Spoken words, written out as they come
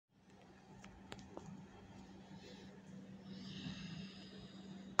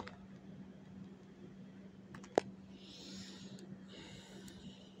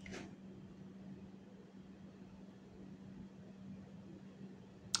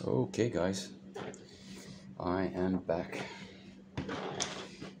Okay, guys, I am back,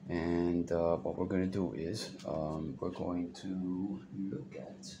 and what we're going to do is we're going to look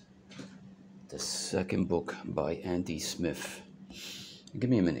at the second book by Andy Smith.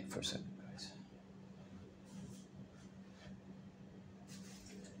 Give me a minute for a second, guys.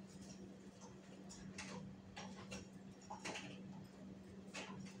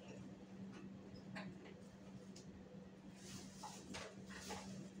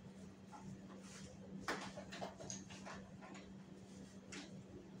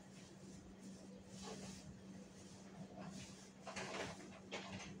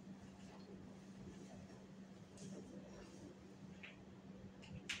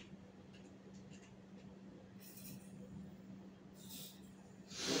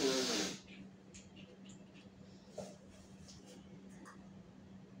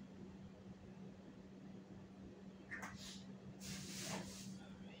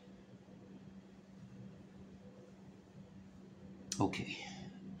 Okay,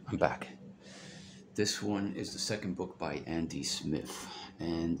 I'm back. This one is the second book by Andy Smith,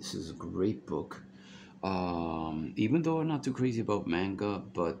 and this is a great book. Even though I'm not too crazy about manga,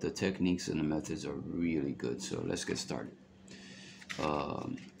 but the techniques and the methods are really good. So let's get started.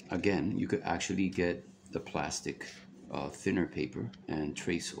 Again, you could actually get the plastic thinner paper and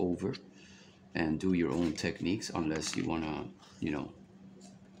trace over and do your own techniques, unless you want to, you know,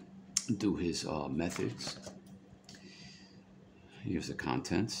 do his methods. Here's the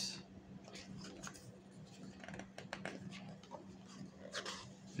contents.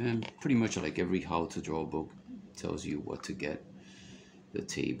 And pretty much like every how to draw book tells you what to get. The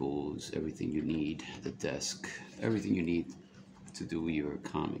tables, everything you need, the desk, everything you need to do your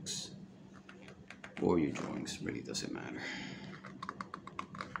comics or your drawings, really doesn't matter.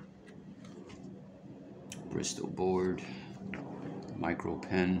 Bristol board, micro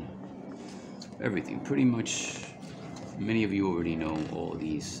pen, everything. Pretty much many of you already know all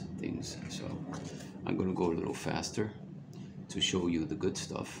these things, so I'm going to go a little faster to show you the good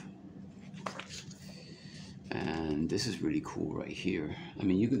stuff. And this is really cool right here. I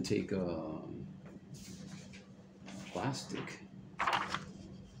mean, you can take plastic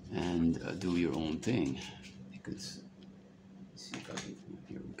and do your own thing. Because, see if I can,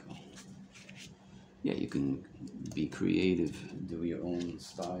 here we go. Yeah, you can be creative, do your own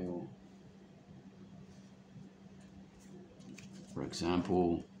style. For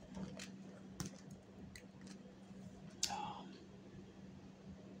example,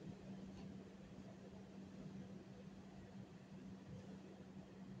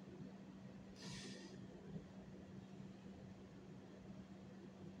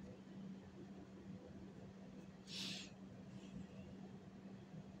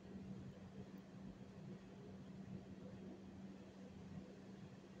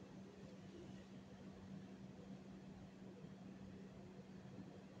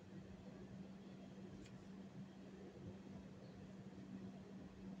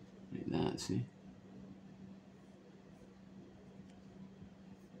 like that, see?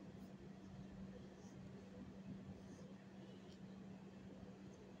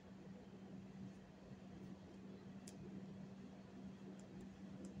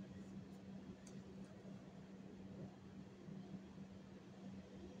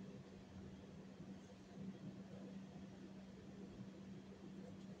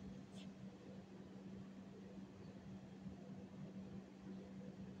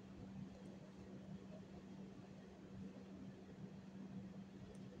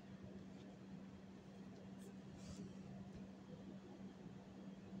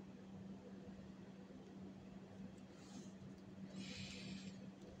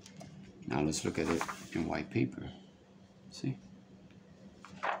 Now let's look at it in white paper. See?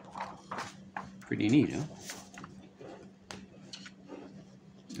 Pretty neat, huh?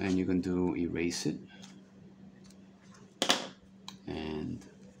 And you can do erase it and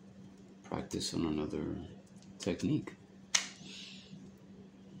practice on another technique.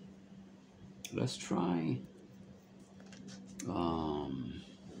 Let's try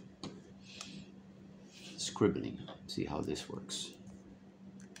scribbling, see how this works.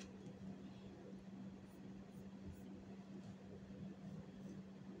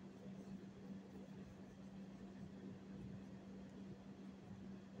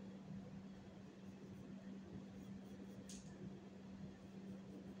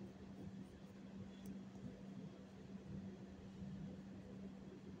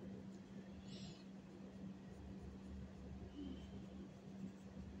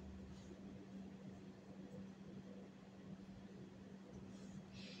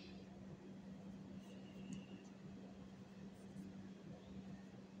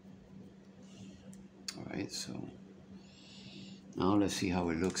 So now let's see how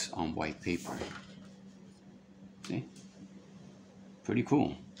it looks on white paper. See? Pretty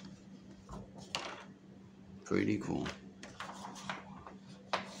cool. Pretty cool.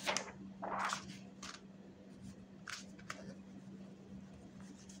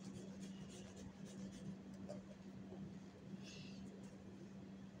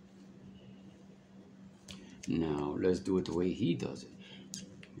 Now let's do it the way he does it,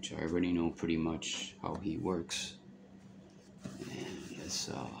 which I already know pretty much how he works. And let's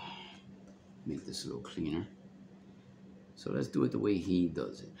make this a little cleaner. So let's do it the way he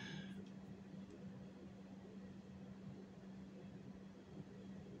does it.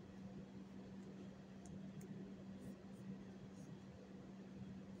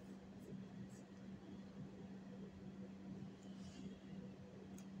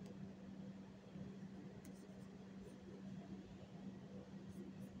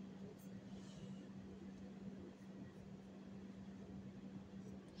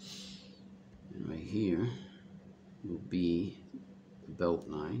 And right here will be the belt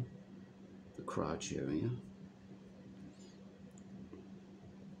line, the crotch area.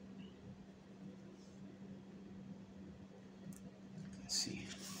 Let's see.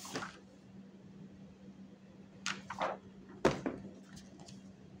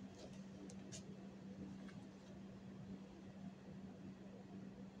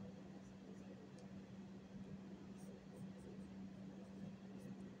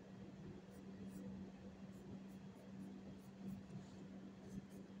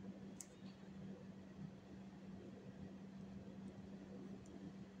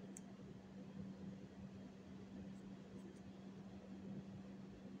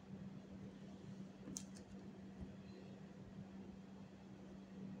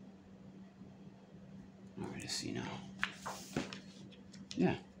 All right, let's see now.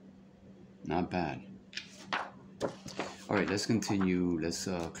 Yeah, not bad. All right, let's continue. Let's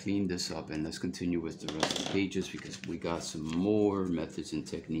clean this up and let's continue with the rest of the pages because we got some more methods and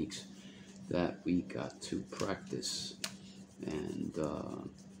techniques that we got to practice. And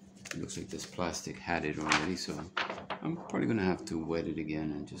it looks like this plastic had it already, so I'm probably gonna have to wet it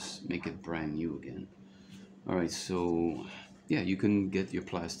again and just make it brand new again. All right, so yeah, you can get your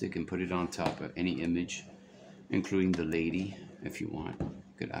plastic and put it on top of any image, including the lady, if you want.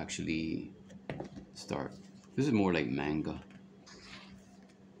 You could actually start. This is more like manga.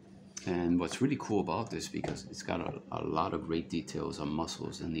 And what's really cool about this, because it's got a lot of great details on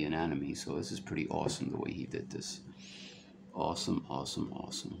muscles and the anatomy, so this is pretty awesome the way he did this. Awesome, awesome,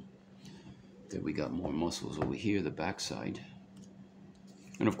 awesome. Then we got more muscles over here, the back side.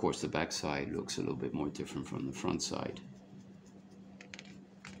 And of course the back side looks a little bit more different from the front side.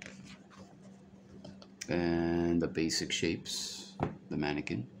 And the basic shapes, the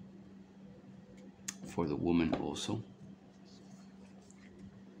mannequin. For the woman also.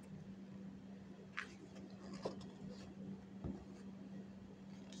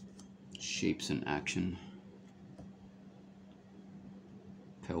 Shapes in action.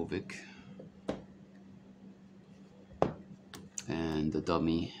 Pelvic. And the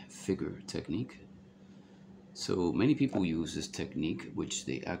dummy figure technique. So many people use this technique, which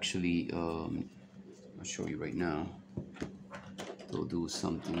they actually, I'll show you right now. They'll do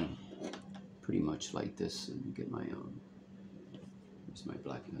something pretty much like this. Let me get my here's my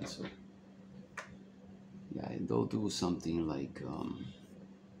black pencil. Yeah, they'll do something like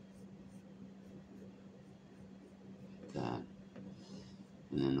that,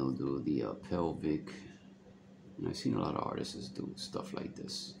 and then they'll do the pelvic. And I've seen a lot of artists do stuff like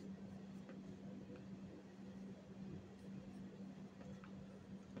this.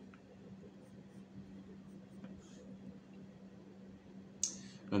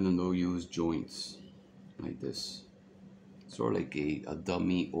 And then they'll use joints like this. Sort of like a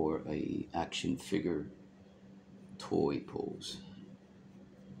dummy or a action figure toy pose.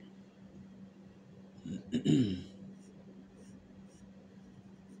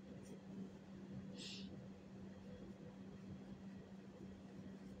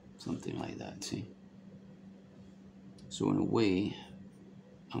 Something like that, see? So in a way,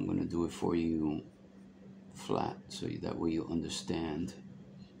 I'm gonna do it for you flat, so that way you understand.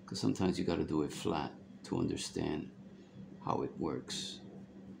 Because sometimes you gotta do it flat to understand how it works.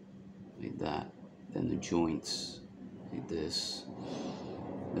 Like that. Then the joints, like this.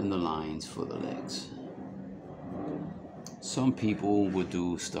 Then the lines for the legs. Some people would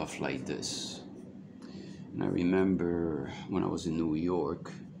do stuff like this. And I remember when I was in New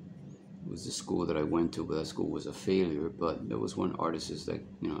York, it was the school that I went to, but that school was a failure. But there was one artist that,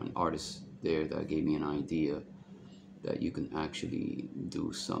 an artist there that gave me an idea that you can actually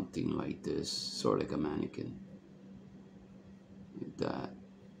do something like this, sort of like a mannequin, like that,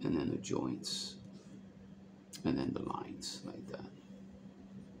 and then the joints, and then the lines like that.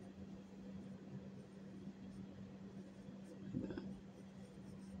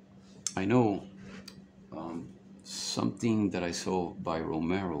 I know something that I saw by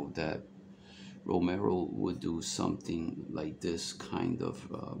Romero, that Romero would do something like this kind of,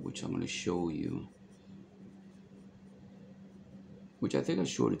 which I'm going to show you, which I think I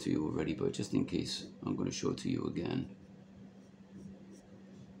showed it to you already, but just in case, I'm going to show it to you again.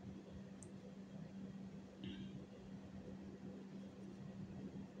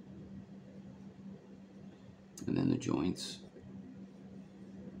 And then the joints,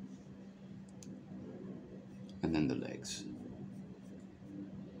 and then the legs.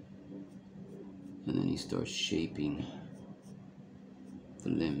 And then he starts shaping the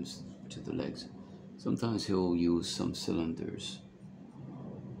limbs to the legs. Sometimes he'll use some cylinders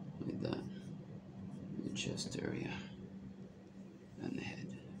like that, the chest area and the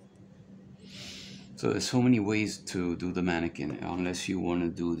head. So there's so many ways to do the mannequin, unless you want to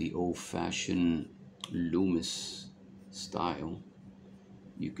do the old-fashioned Loomis style.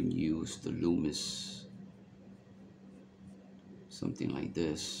 You can use the Loomis, something like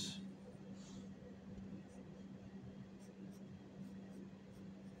this.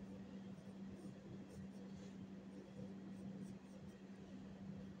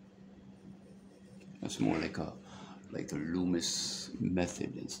 That's more like the Loomis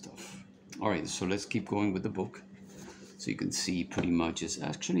method and stuff. All right, so let's keep going with the book. So you can see pretty much it's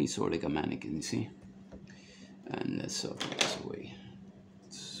actually sort of like a mannequin, you see? And let's put this away.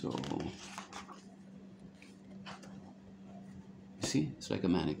 So, you see, it's like a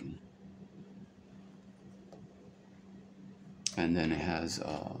mannequin. And then it has,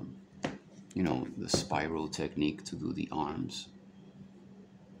 you know, the spiral technique to do the arms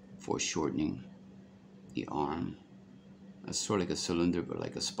for shortening the arm. It's sort of like a cylinder, but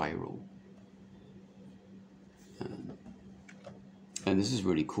like a spiral. And this is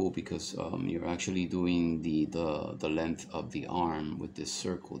really cool because you're actually doing the length of the arm with this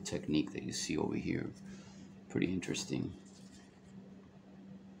circle technique that you see over here. Pretty interesting.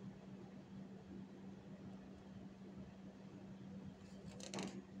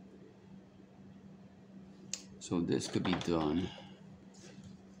 So this could be done.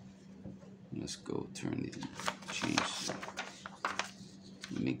 Let's go turn the change.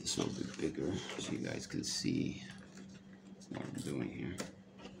 Make this a little bit bigger so you guys can see what I'm doing here.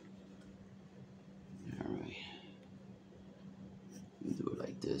 All right. Do it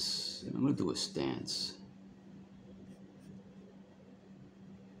like this. And I'm gonna do a stance.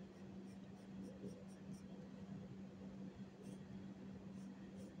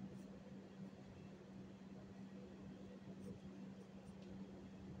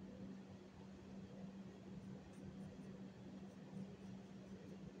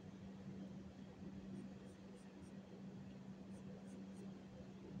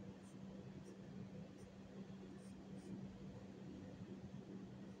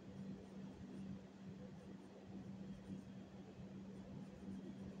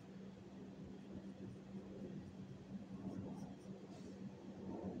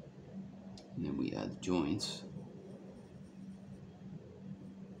 And then we add joints.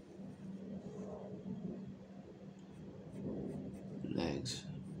 Legs.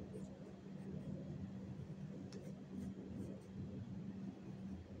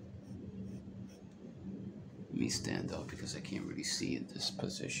 Let me stand up because I can't really see in this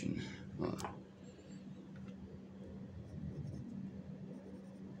position.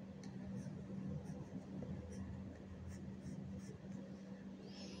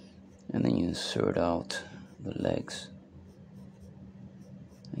 And then you insert out the legs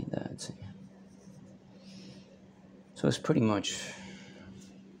like that. See? So it's pretty much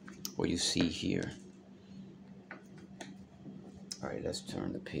what you see here. All right, let's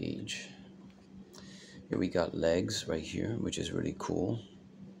turn the page. Here we got legs right here, which is really cool.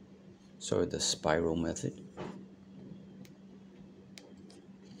 So the spiral method.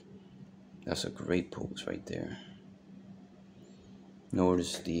 That's a great pose right there.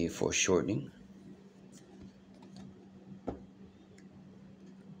 Notice the foreshortening.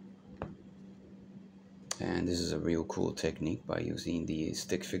 And this is a real cool technique by using the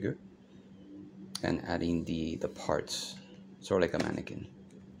stick figure and adding the parts, sort of like a mannequin.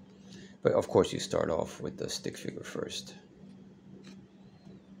 But of course you start off with the stick figure first.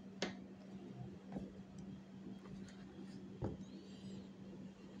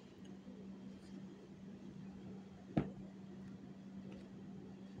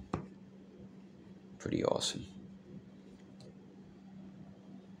 Pretty awesome.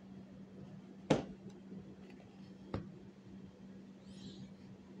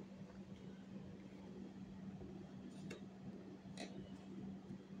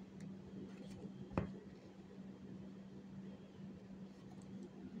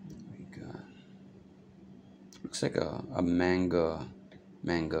 Looks like a manga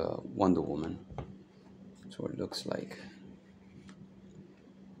Wonder Woman. That's what it looks like.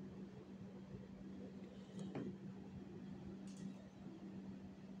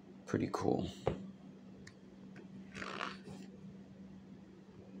 Pretty cool.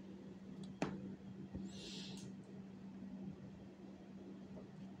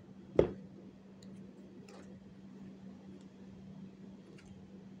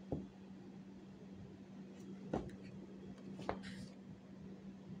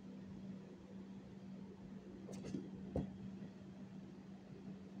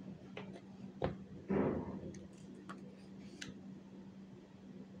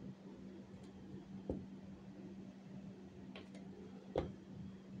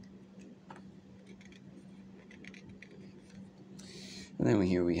 And then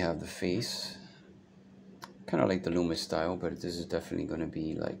here we have the face. Kind of like the Loomis style, but this is definitely going to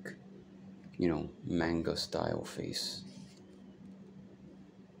be like, you know, manga style face.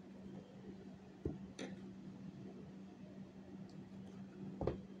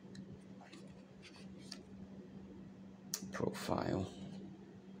 Profile.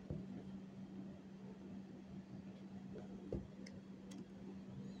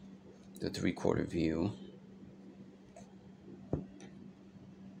 The 3/4 view.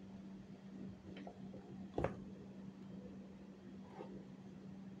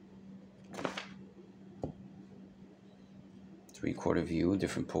 Three-quarter view,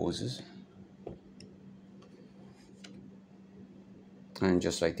 different poses. And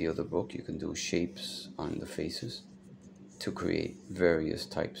just like the other book, you can do shapes on the faces to create various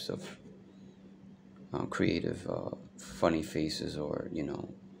types of creative, funny faces, or, you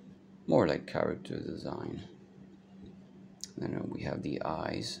know, more like character design. Then we have the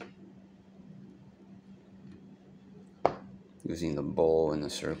eyes, using the ball and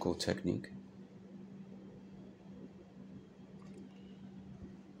the circle technique.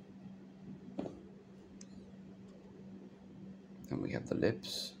 Then we have the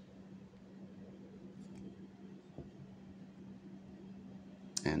lips.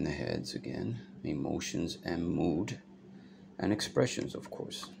 And the heads again, emotions and mood, and expressions, of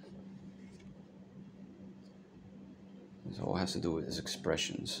course. This all has to do with his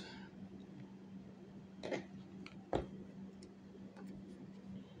expressions.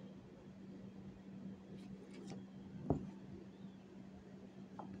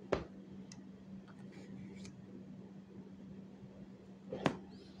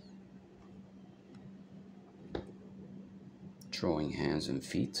 Drawing hands and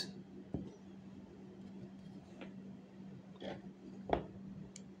feet.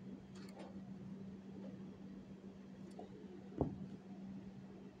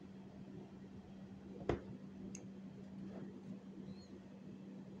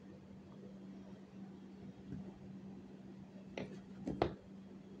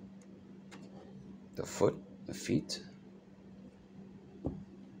 The foot, the feet.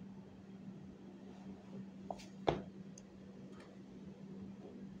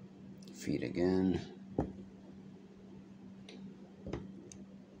 Feet again.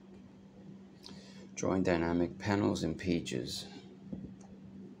 Drawing dynamic panels and pages.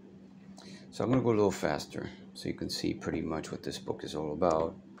 So I'm going to go a little faster so you can see pretty much what this book is all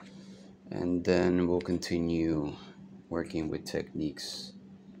about. And then we'll continue working with techniques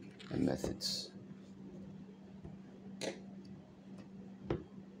and methods.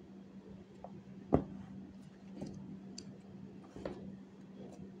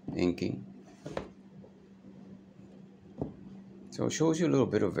 Inking. So it shows you a little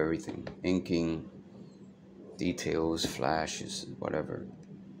bit of everything. Inking, details, flashes, whatever.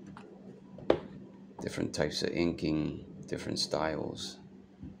 Different types of inking, different styles.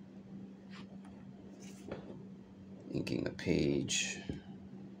 Inking a page.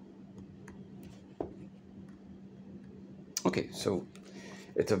 Okay, so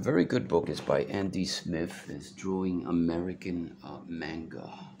it's a very good book. It's by Andy Smith. It's Drawing American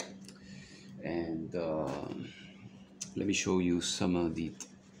Manga. And let me show you some of the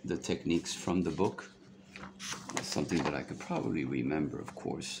techniques from the book. It's something that I could probably remember, of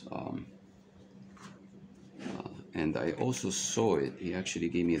course. And I also saw it. He actually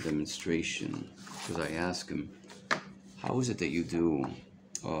gave me a demonstration because I asked him, how is it that you do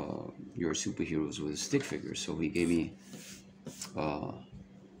your superheroes with stick figures? So he gave me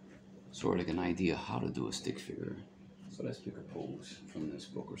sort of like an idea how to do a stick figure. So let's pick a pose from this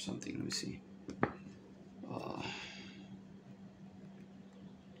book or something. Let me see.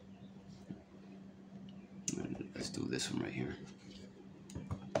 Let's do this one right here.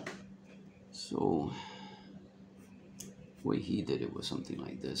 So the way he did it was something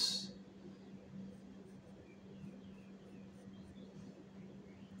like this.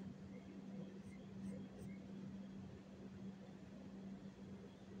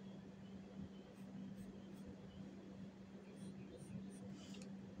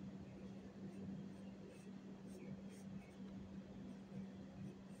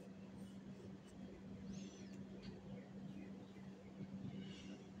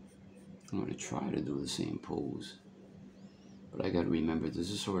 I'm going to try to do the same pose. But I got to remember, this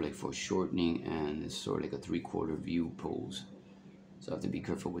is sort of like for shortening, and it's sort of like a 3/4 view pose. So I have to be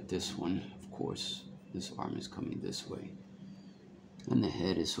careful with this one. Of course, this arm is coming this way. And the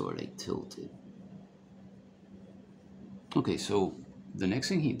head is sort of like tilted. Okay, so the next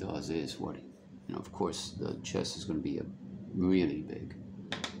thing he does is what, of course, the chest is going to be really big.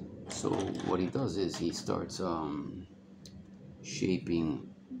 So what he does is he starts shaping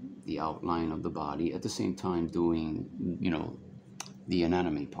the outline of the body, at the same time doing, the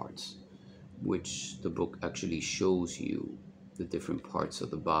anatomy parts, which the book actually shows you the different parts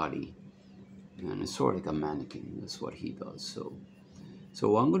of the body, and it's sort of like a mannequin. That's what he does.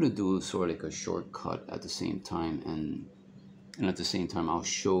 So I'm going to do sort of like a shortcut at the same time, and at the same time I'll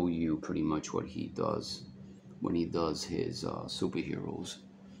show you pretty much what he does when he does his superheroes.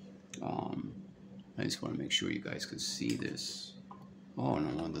 I just want to make sure you guys can see this. Oh,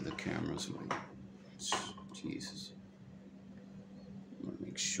 no wonder the camera's like, Jesus. I want to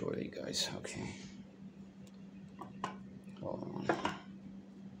make sure you guys, okay. Hold on.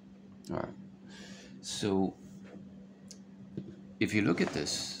 Alright. So, if you look at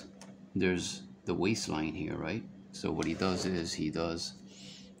this, there's the waistline here, right? So what he does is he does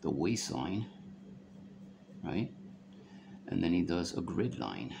the waistline, right? And then he does a grid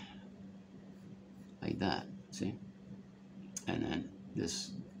line, like that, see? And then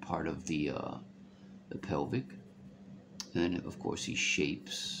this part of the pelvic, and then of course he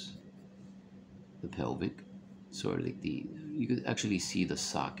shapes the pelvic, sort of like you could actually see the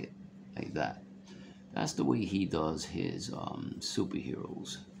socket, like that. That's the way he does his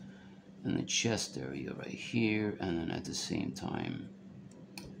superheroes. And the chest area right here, and then at the same time,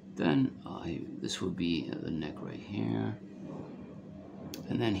 then this would be the neck right here,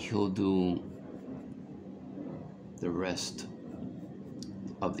 and then he'll do the rest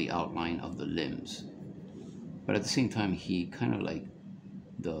of the outline of the limbs. But at the same time, he kind of like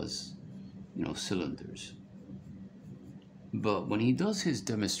does, cylinders. But when he does his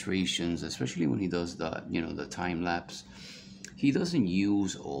demonstrations, especially when he does the time lapse, he doesn't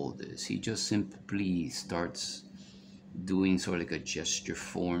use all this. He just simply starts doing sort of like a gesture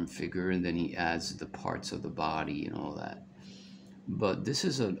form figure, and then he adds the parts of the body and all that. But this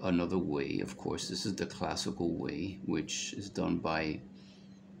is another way, of course. This is the classical way, which is done by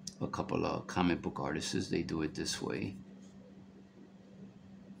a couple of comic book artists. They do it this way.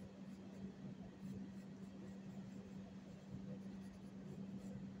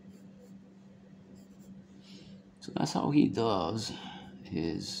 So that's how he does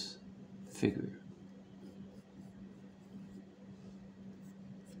his figure.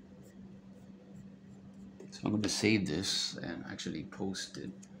 So I'm going to save this and actually post it.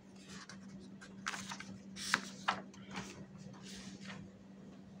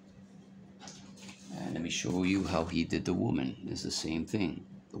 And let me show you how he did the woman. It's the same thing.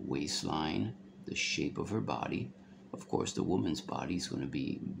 The waistline, the shape of her body. Of course, the woman's body is going to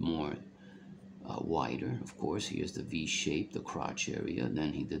be more wider. Of course, here's the V shape, the crotch area.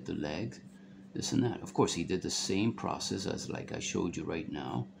 Then he did the legs, this and that. Of course, he did the same process as like I showed you right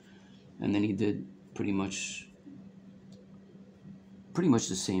now. And then he did pretty much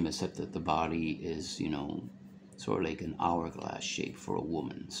the same, except that the body is, sort of like an hourglass shape for a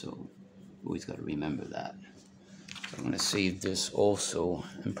woman. So always got to remember that. So I'm going to save this also,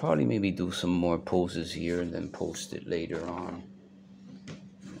 and probably maybe do some more poses here and then post it later on.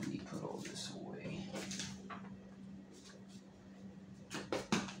 Let me put all this away.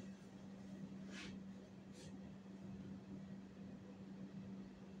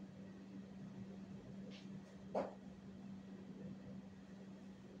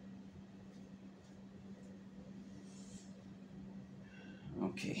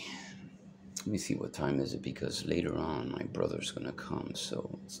 Okay, let me see what time is it, because later on my brother's gonna come,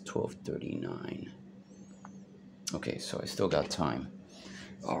 so it's 12:39. Okay, so I still got time.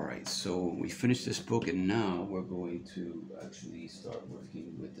 All right, so we finished this book, and now we're going to actually start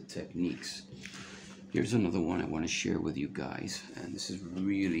working with the techniques. Here's another one I want to share with you guys, and this is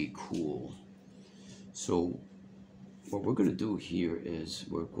really cool. So what we're going to do here is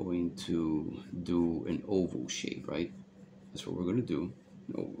we're going to do an oval shape, right? That's what we're going to do,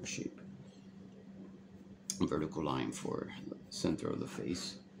 an oval shape. A vertical line for the center of the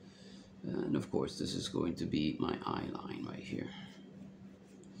face. And of course, this is going to be my eye line right here.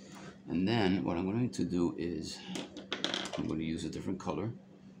 And then what I'm going to do is I'm going to use a different color.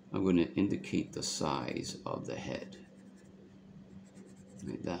 I'm going to indicate the size of the head.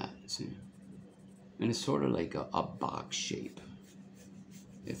 Like that, see? And it's sort of like a box shape.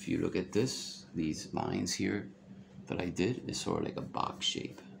 If you look at this, these lines here that I did is sort of like a box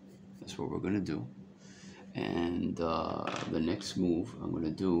shape. That's what we're going to do. And the next move I'm going to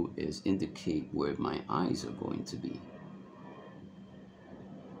do is indicate where my eyes are going to be.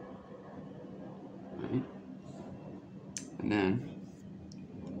 Right? And then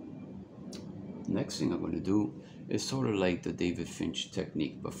next thing I'm going to do is sort of like the David Finch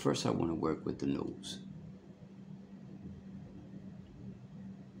technique, but first I want to work with the nose.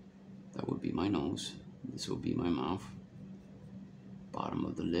 That would be my nose. This will be my mouth, bottom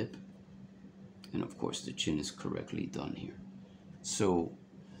of the lip, and of course the chin is correctly done here. So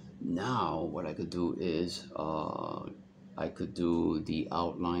now what I could do is I could do the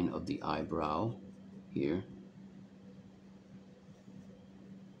outline of the eyebrow here,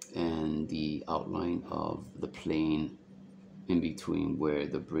 and the outline of the plane in between where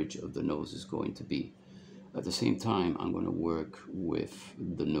the bridge of the nose is going to be. At the same time, I'm going to work with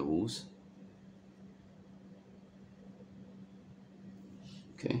the nose.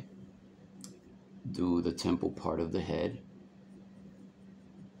 Okay. Do the temple part of the head.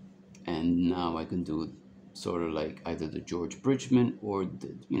 And now I can do sort of like either the George Bridgman or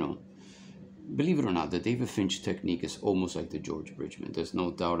the, you know, believe it or not, the David Finch technique is almost like the George Bridgman. There's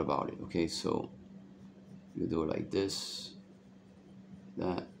no doubt about it. Okay, so you do it like this,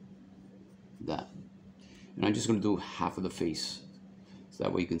 that, that. And I'm just going to do half of the face, so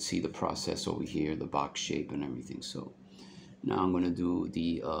that way you can see the process over here, the box shape and everything. So now I'm going to do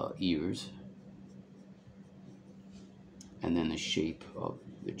the ears, and then the shape of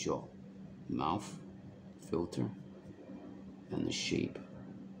the jaw, mouth, filter, and the shape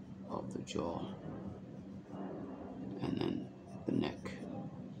of the jaw, and then the neck.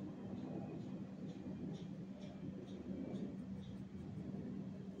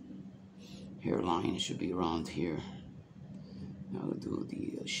 Hairline should be around here. Now I'll do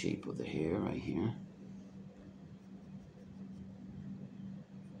the shape of the hair right here.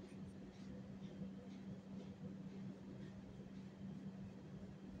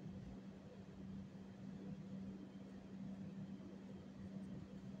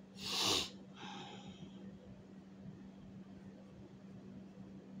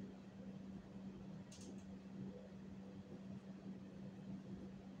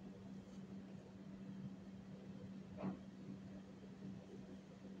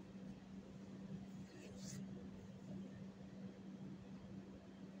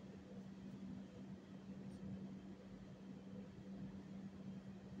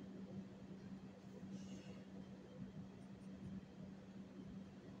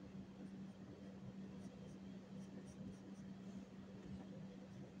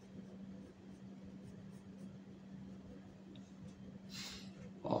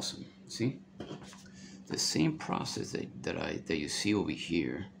 Awesome. See, the same process that you see over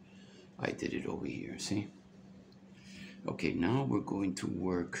here, I did it over here. See. Okay, now we're going to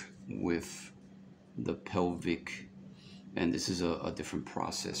work with the pelvic, and this is a different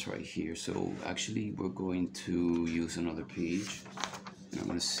process right here. So actually we're going to use another page, and I'm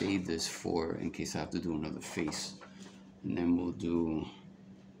going to save this for in case I have to do another face, and then we'll do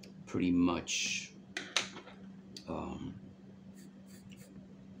pretty much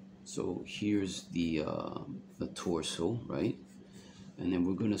so here's the torso, right? And then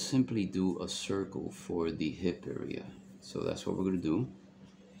we're going to simply do a circle for the hip area. So that's what we're going to do.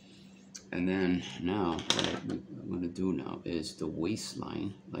 And then now what I'm going to do now is the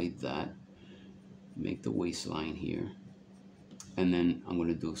waistline, like that. Make the waistline here. And then I'm going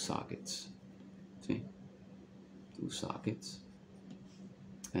to do sockets. See? Do sockets.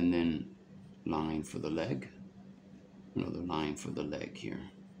 And then line for the leg. Another line for the leg here.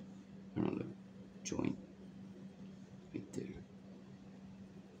 Another joint right there.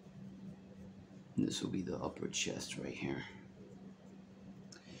 And this will be the upper chest right here.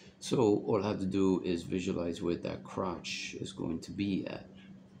 So all I have to do is visualize where that crotch is going to be at.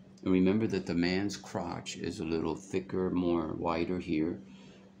 And remember that the man's crotch is a little thicker, more wider here.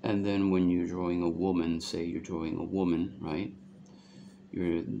 And then when you're drawing a woman, say you're drawing a woman, right?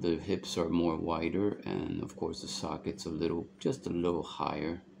 The hips are more wider, and of course the socket's just a little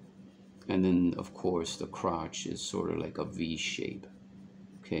higher. And then of course the crotch is sort of like a V shape.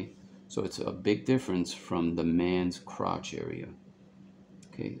 Okay, so it's a big difference from the man's crotch area.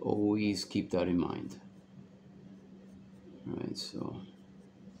 Okay, always keep that in mind. All right, so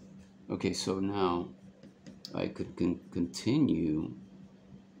okay, so now I could continue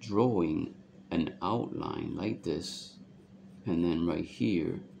drawing an outline like this, and then right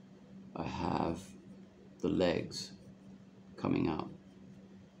here I have the legs coming out,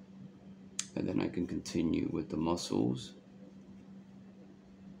 and then I can continue with the muscles,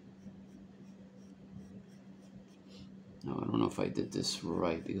 Now, I don't know if I did this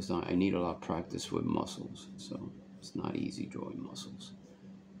right because I need a lot of practice with muscles. So it's not easy drawing muscles.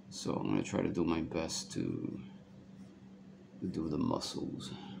 So I'm going to try to do my best to do the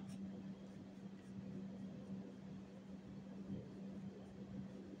muscles.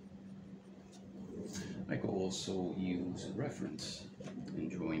 I could also use reference in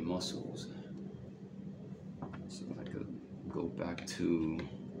drawing muscles. So I could go back to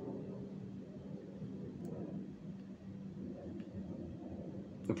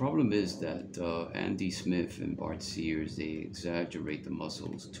the problem is that Andy Smith and Bart Sears, they exaggerate the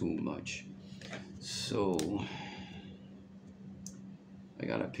muscles too much. So I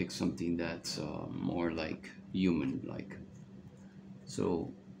gotta pick something that's more like human-like.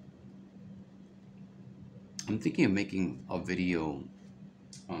 So I'm thinking of making a video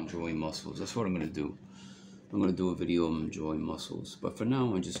on drawing muscles. That's what I'm gonna do. I'm gonna do a video on drawing muscles. But for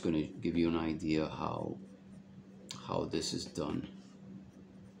now, I'm just gonna give you an idea how this is done.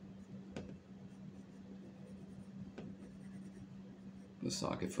 The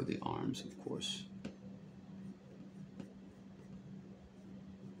socket for the arms, of course.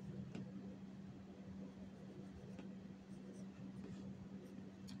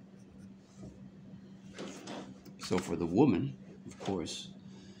 So for the woman, of course,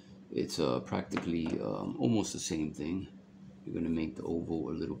 it's practically almost the same thing. You're going to make the oval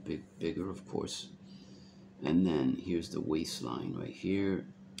a little bit bigger, of course. And then here's the waistline right here.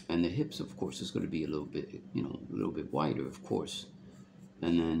 And the hips, of course, is going to be a little bit, a little bit wider, of course.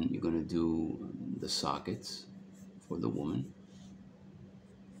 And then you're going to do the sockets for the woman.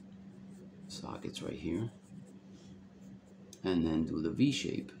 Sockets right here. And then do the V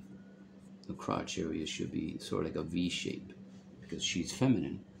shape. The crotch area should be sort of like a V shape because she's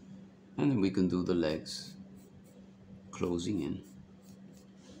feminine. And then we can do the legs, closing in,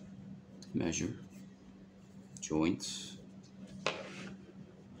 measure, joints,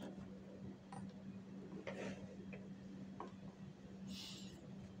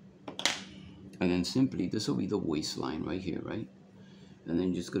 and then simply this will be the waistline right here, right? And then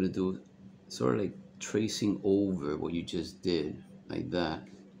you're just gonna do sort of like tracing over what you just did, like that.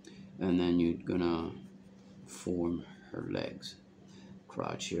 And then you're gonna form her legs,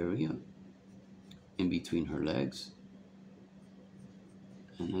 crotch area in between her legs,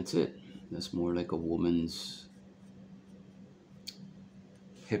 and that's it. That's more like a woman's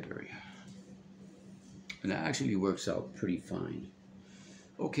hip area, and that actually works out pretty fine.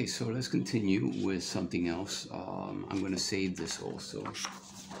 Okay, so let's continue with something else. I'm gonna save this also.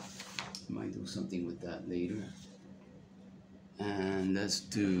 Might do something with that later. And let's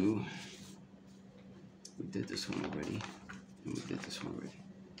do, we did this one already.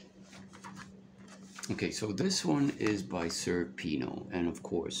 Okay, so this one is by Sir Pino, and of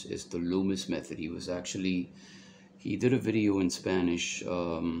course, it's the Loomis method. He did a video in Spanish,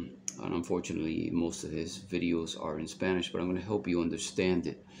 and unfortunately, most of his videos are in Spanish, but I'm going to help you understand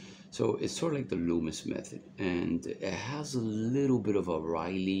it. So it's sort of like the Loomis method, and it has a little bit of a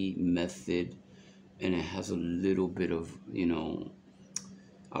Riley method, and it has a little bit of,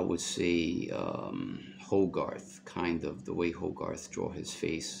 I would say Hogarth, kind of the way Hogarth draw his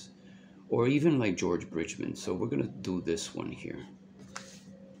face, or even like George Bridgman. So we're gonna do this one here,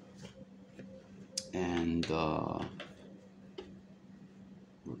 and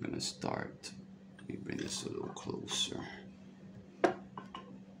we're gonna start. Let me bring this a little closer.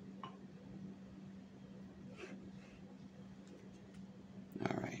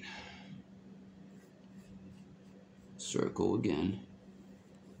 All right. Circle again.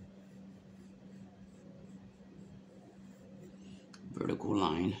 Vertical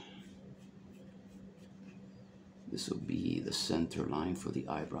line. This will be the center line for the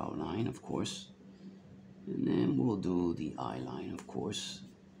eyebrow line, of course. And then we'll do the eye line, of course.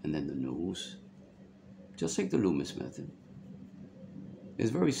 And then the nose. Just like the Loomis method.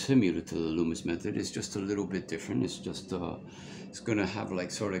 It's very similar to the Loomis method. It's just a little bit different. It's just, it's gonna have like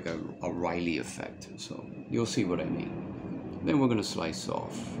sort of like a Riley effect. So you'll see what I mean. Then we're gonna slice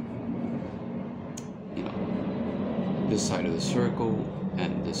off, this side of the circle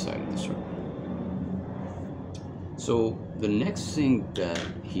and this side of the circle. So the next thing that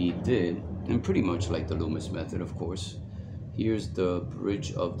he did, and pretty much like the Loomis method, of course, here's the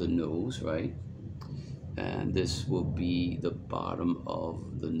bridge of the nose, right? And this will be the bottom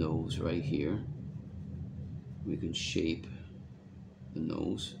of the nose right here. We can shape the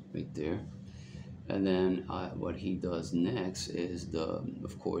nose right there. And then what he does next is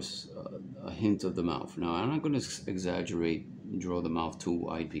of course, a hint of the mouth. Now, I'm not going to exaggerate, draw the mouth too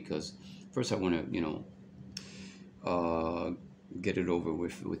wide, because first I want to, get it over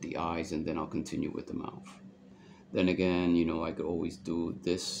with the eyes, and then I'll continue with the mouth. Then again, you know, I could always do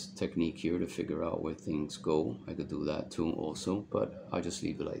this technique here to figure out where things go. I could do that too also, but I'll just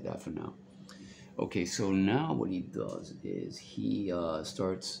leave it like that for now. Okay, so now what he does is he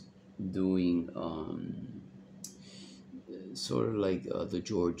starts doing sort of like the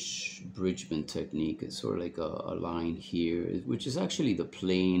George Bridgman technique. It's sort of like a line here, which is actually the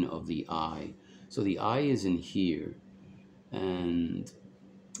plane of the eye. So the eye is in here, and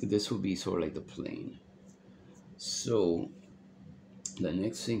this will be sort of like the plane. So the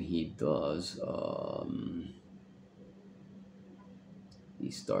next thing he does,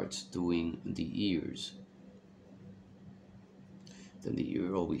 he starts doing the ears. Then the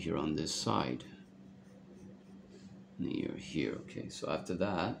ear over here on this side. And the ear here. Okay, so after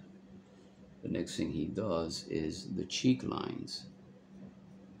that, the next thing he does is the cheek lines.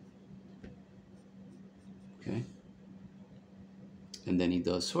 Okay. And then he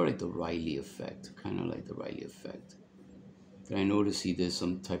does sort of like the Riley effect, kind of like the Riley effect. Then I notice he did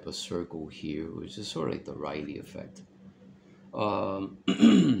some type of circle here, which is sort of like the Riley effect.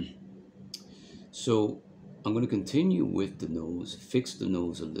 So I'm going to continue with the nose, fix the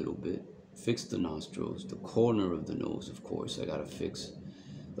nose a little bit, fix the nostrils, the corner of the nose, of course. I got to fix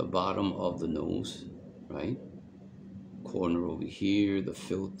the bottom of the nose, right? Corner over here, the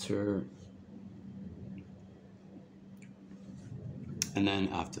filter. And then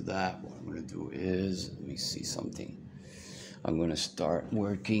after that, what I'm going to do is, let me see something. I'm going to start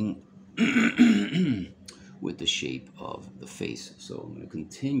working with the shape of the face. So I'm going to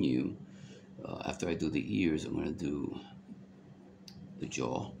continue. After I do the ears, I'm going to do the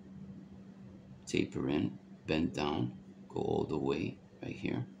jaw, taper in, bend down, go all the way right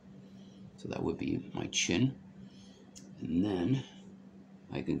here. So that would be my chin. And then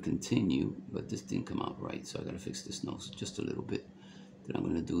I can continue, but this didn't come out right, so I got to fix this nose just a little bit. Then I'm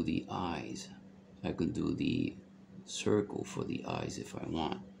going to do the eyes. I can do the circle for the eyes if I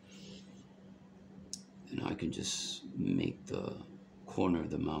want. And I can just make the corner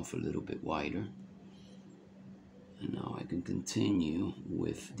of the mouth a little bit wider. And now I can continue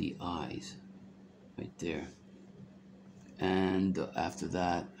with the eyes right there. And after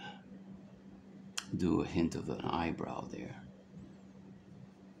that, do a hint of an eyebrow there.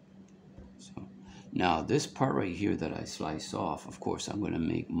 So now this part right here that I slice off, of course, I'm going to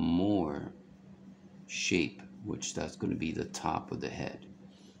make more shape, which that's going to be the top of the head,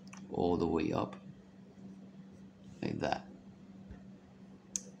 all the way up like that.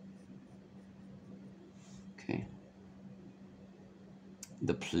 Okay.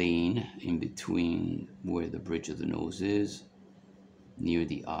 The plane in between where the bridge of the nose is, near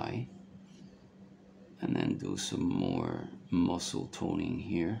the eye. And then do some more muscle toning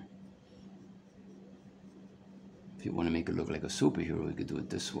here. If you want to make it look like a superhero, you could do it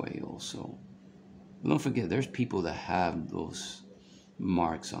this way also. But don't forget, there's people that have those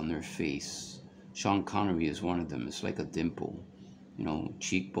marks on their face. Sean Connery is one of them. It's like a dimple, you know,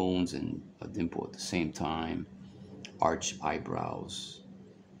 cheekbones and a dimple at the same time, arched eyebrows.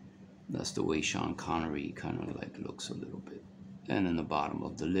 That's the way Sean Connery kind of like looks a little bit. And then the bottom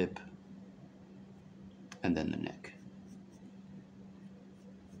of the lip, and then the neck.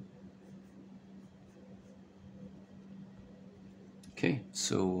 Okay,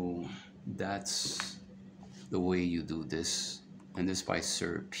 so that's the way you do this, and this by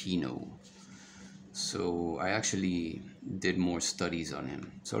Sir Pino. So I actually did more studies on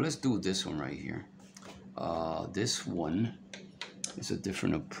him. So let's do this one right here. This one is a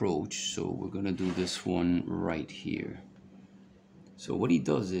different approach, so we're gonna do this one right here. So what he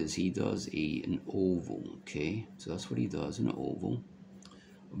does is he does an oval, okay? So that's what he does, an oval,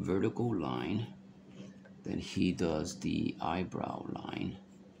 a vertical line. Then he does the eyebrow line.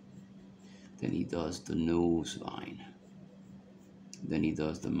 Then he does the nose line. Then he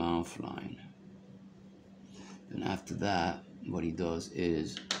does the mouth line. And after that, what he does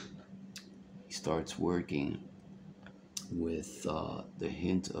is he starts working with the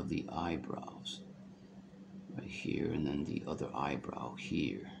hint of the eyebrows right here, and then the other eyebrow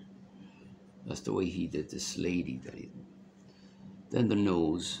here. That's the way he did this lady that he. Then the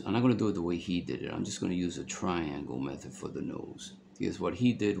nose. I'm not going to do it the way he did it. I'm just going to use a triangle method for the nose. Because what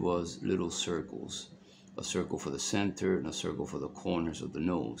he did was little circles. A circle for the center and a circle for the corners of the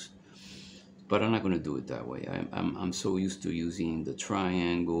nose. But I'm not going to do it that way. I'm so used to using the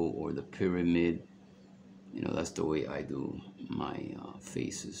triangle or the pyramid. You know, that's the way I do my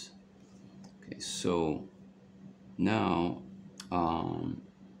faces. Okay, so now I'm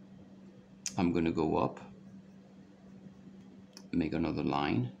going to go up, make another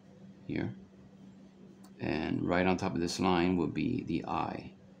line here, and right on top of this line will be the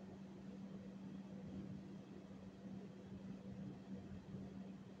eye.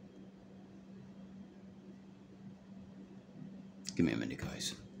 Give me a minute,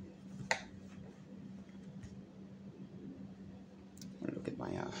 guys. Look at my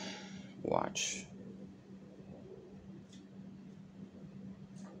watch.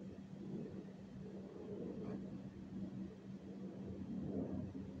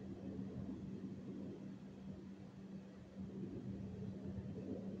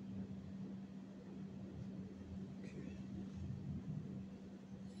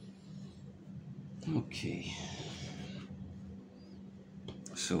 Okay.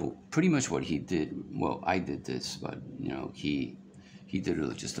 So pretty much what he did, well, I did this, but you know, he did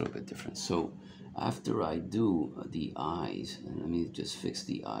it just a little bit different. So after I do the eyes, and let me just fix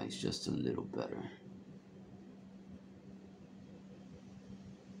the eyes just a little better.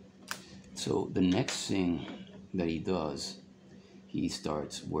 So the next thing that he does, he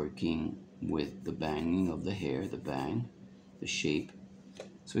starts working with the banging of the hair, the bang, the shape.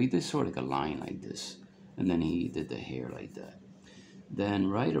 So he did sort of like a line like this, and then he did the hair like that. Then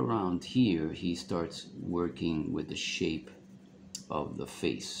right around here, he starts working with the shape of the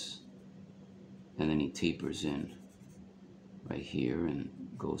face. And then he tapers in right here and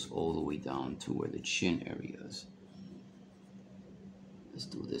goes all the way down to where the chin area is. Let's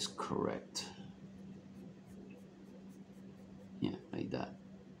do this correct. Yeah, like that.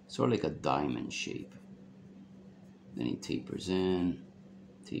 Sort of like a diamond shape. Then he tapers in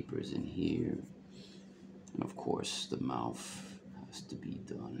here. And of course, the mouth has to be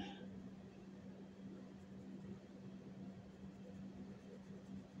done.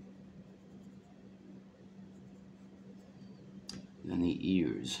 And the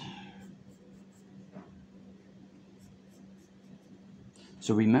ears.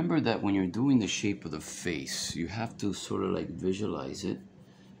 So remember that when you're doing the shape of the face, you have to sort of like visualize it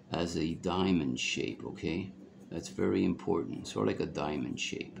as a diamond shape, okay? That's very important, sort of like a diamond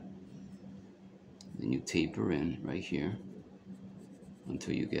shape. Then you taper in right here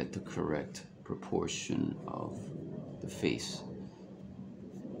until you get the correct proportion of the face.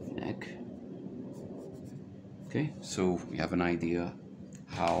 Neck. Okay, so we have an idea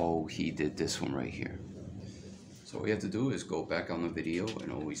how he did this one right here. So all we have to do is go back on the video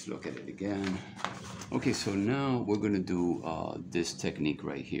and always look at it again. Okay, so now we're going to do this technique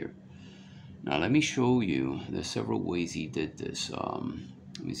right here. Now let me show you, there's several ways he did this.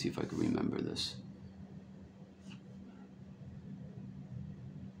 Let me see if I can remember this.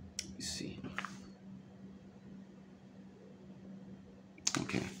 Let me see.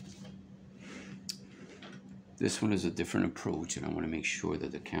 Okay. This one is a different approach, and I want to make sure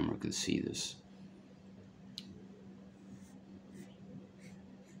that the camera can see this.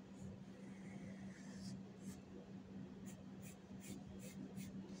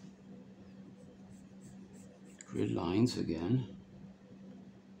 Grid lines again.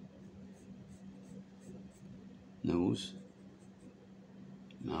 Nose,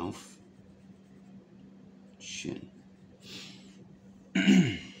 mouth, chin.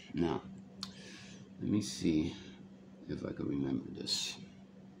 Now, let me see if I can remember this.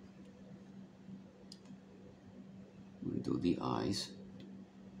 I'm going to do the eyes.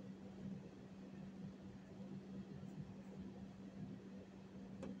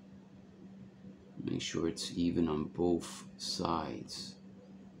 Make sure it's even on both sides,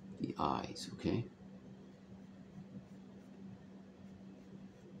 the eyes, okay?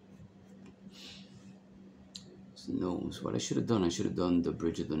 It's the nose. What I should have done the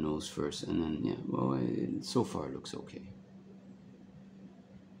bridge of the nose first, and then, yeah, well, so far it looks okay.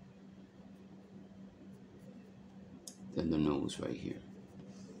 Then the nose right here.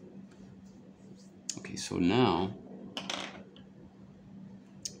 Okay, so now,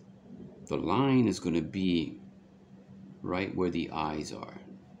 the line is going to be right where the eyes are.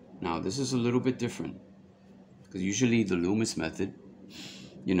 Now, this is a little bit different because usually the Loomis method,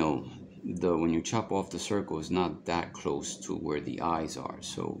 you know, when you chop off the circle is not that close to where the eyes are.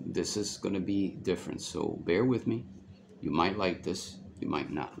 So this is going to be different. So bear with me. You might like this. You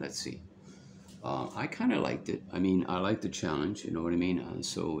might not. Let's see. I kind of liked it. I mean, I like the challenge. You know what I mean?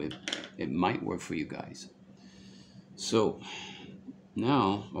 So it might work for you guys. So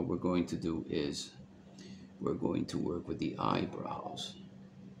now what we're going to do is we're going to work with the eyebrows,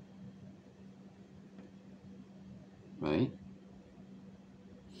 right?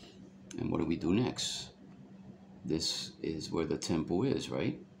 And what do we do next? This is where the temple is,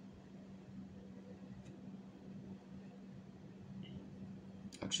 right?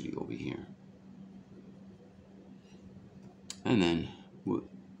 Actually over here. And then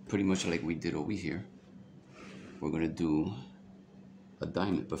pretty much like we did over here, we're going to do a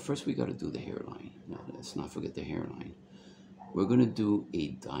diamond. But first we got to do the hairline. Now let's not forget the hairline. We're going to do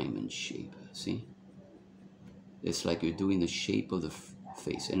a diamond shape, see? It's like you're doing the shape of the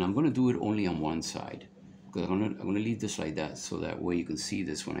face. And I'm going to do it only on one side. Because I'm gonna leave this like that so that way you can see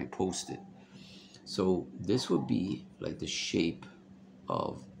this when I post it. So this would be like the shape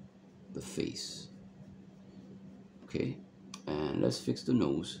of the face. Okay, and let's fix the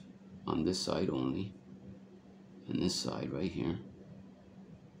nose on this side only, and this side right here.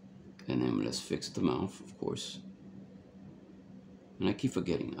 And then let's fix the mouth, of course. And I keep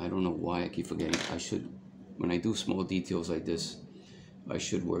forgetting. I don't know why I keep forgetting. I should, when I do small details like this, I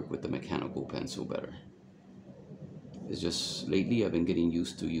should work with the mechanical pencil better. It's just lately I've been getting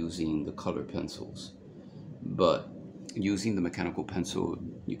used to using the color pencils. But using the mechanical pencil,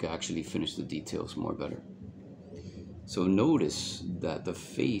 you can actually finish the details more better. So notice that the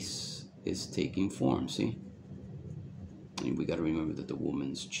face is taking form, see? And we got to remember that the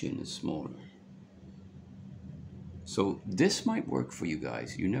woman's chin is smaller. So this might work for you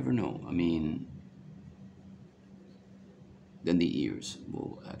guys. You never know. I mean, then the ears.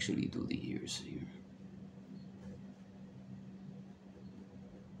 We'll actually do the ears here.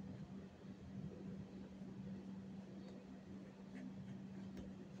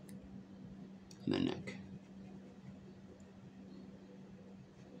 And the neck.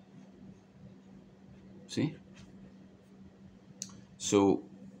 See? So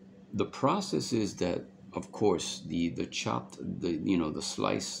the process is that, of course, the chopped, the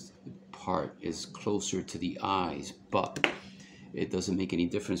sliced part is closer to the eyes, but it doesn't make any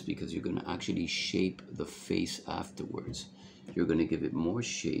difference because you're going to actually shape the face afterwards. You're going to give it more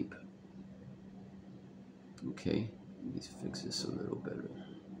shape. Okay, let me fix this a little better.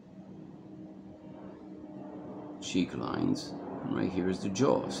 Cheek lines, and right here is the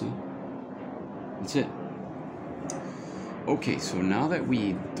jaw, see? That's it. Okay, so now that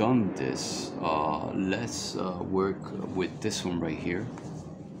we've done this, let's work with this one right here.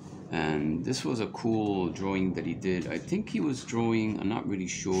 And this was a cool drawing that he did. I think he was drawing, I'm not really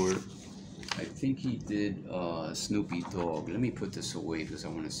sure. I think he did Snoopy Dog. Let me put this away because I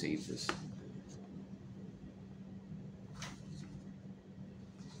want to save this.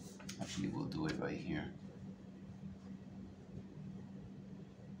 Actually, we'll do it right here.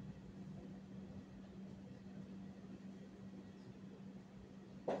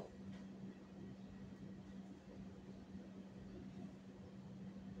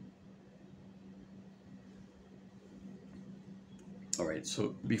 All right,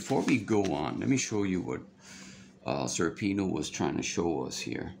 so before we go on, let me show you what Serpino was trying to show us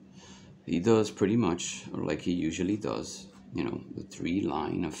here. He does pretty much like he usually does, the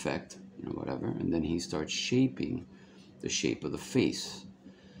 3-line effect, whatever, and then he starts shaping the shape of the face.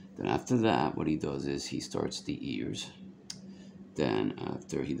 Then after that, what he does is he starts the ears. Then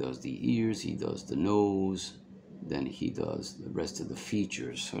after he does the ears, he does the nose. Then he does the rest of the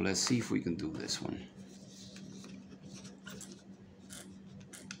features. So let's see if we can do this one.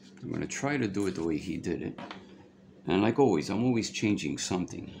 I'm going to try to do it the way he did it. And like always, I'm always changing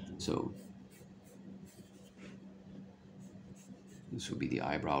something. So this will be the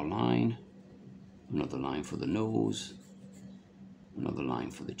eyebrow line, another line for the nose, another line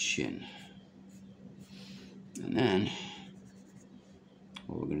for the chin. And then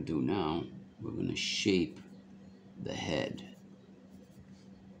what we're going to do now, we're going to shape the head.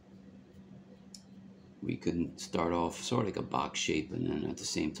 We can start off sort of like a box shape and then at the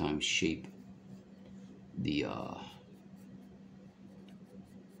same time shape the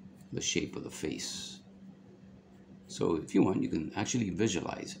shape of the face. So if you want, you can actually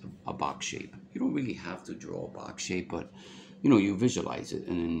visualize a box shape. You don't really have to draw a box shape, but you visualize it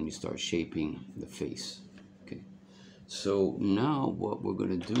and then you start shaping the face. Okay. So now what we're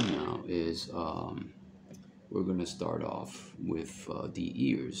going to do now is we're going to start off with the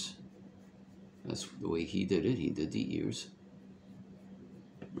ears. That's the way he did it. He did the ears,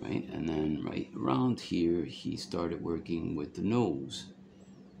 right? And then right around here, he started working with the nose.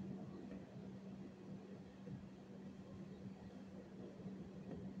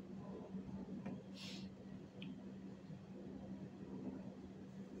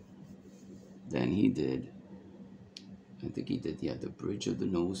 Then he did, I think he did, the bridge of the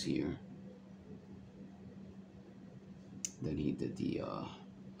nose here. Then he did the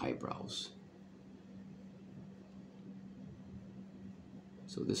eyebrows.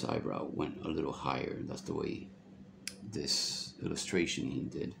 So this eyebrow went a little higher. That's the way this illustration he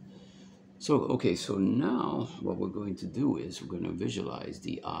did. So, okay, so now what we're going to do is we're going to visualize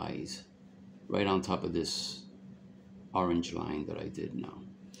the eyes right on top of this orange line that I did now.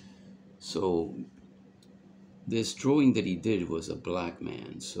 So this drawing that he did was a black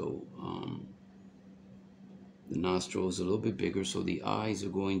man. So the nostrils a little bit bigger. So the eyes are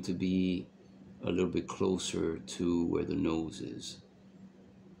going to be a little bit closer to where the nose is.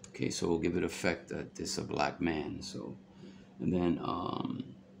 Okay, so we'll give it effect that this is a black man. So, and then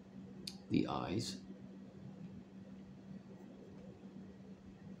the eyes.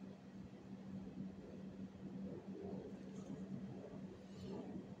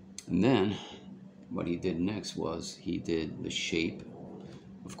 And then what he did next was he did the shape.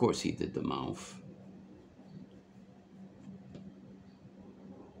 Of course, he did the mouth.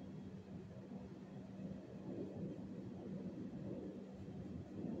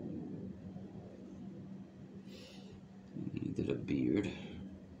 He did a beard.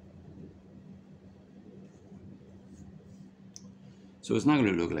 So it's not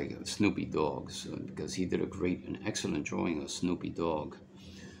going to look like a Snoopy dog, so, because he did an excellent drawing of Snoopy dog,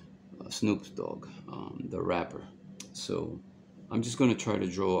 Snoop's dog, the rapper. So I'm just going to try to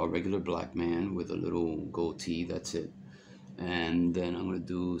draw a regular black man with a little goatee. That's it. And then I'm going to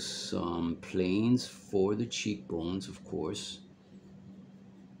do some planes for the cheekbones, of course.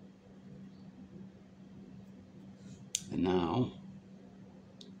 And now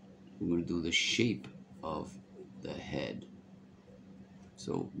we're going to do the shape of the head.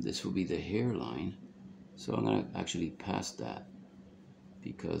 So this will be the hairline. So I'm going to actually pass that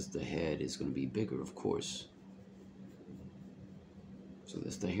because the head is going to be bigger, of course. So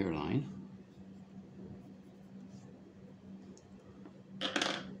that's the hairline.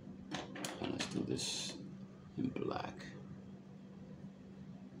 And let's do this in black.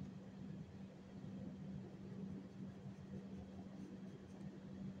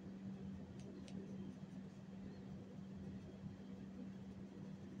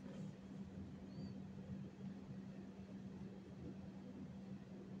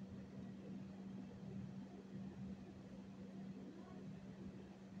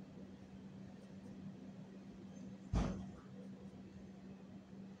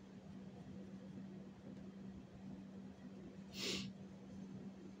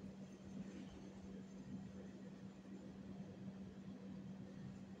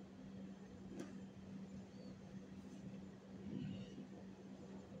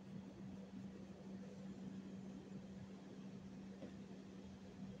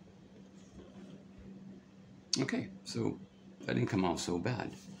 Okay, so that didn't come out so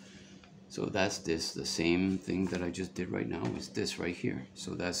bad. So that's this, the same thing that I just did right now is this right here.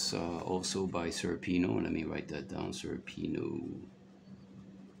 So that's also by Serpino. Let me write that down, Serpino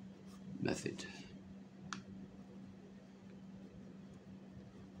method.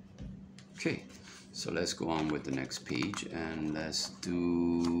 Okay, so let's go on with the next page and let's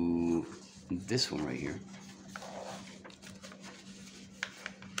do this one right here.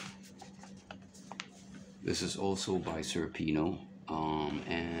 This is also by Serpino,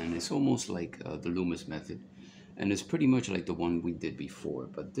 and it's almost like the Loomis method, and it's pretty much like the one we did before,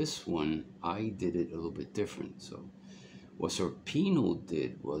 but this one I did it a little bit different. So what Serpino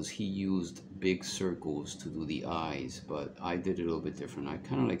did was he used big circles to do the eyes, but I did it a little bit different. I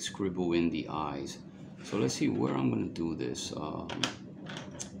kind of like scribble in the eyes. So let's see where I'm going to do this.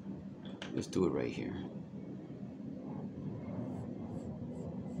 Let's do it right here.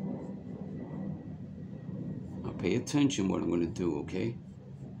 Now pay attention what I'm going to do, okay?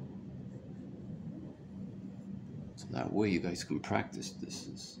 So that way you guys can practice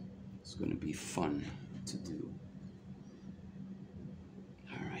this. It's going to be fun to do.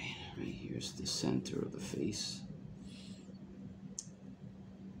 All right, right here's the center of the face.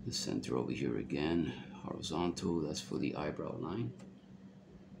 The center over here again, horizontal, that's for the eyebrow line.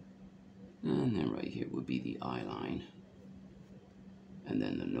 And then right here would be the eye line. And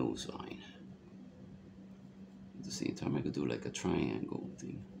then the nose line. At the same time, I could do like a triangle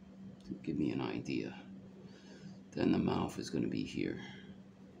thing to give me an idea. Then the mouth is going to be here.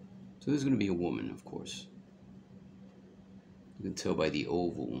 So this is going to be a woman, of course. You can tell by the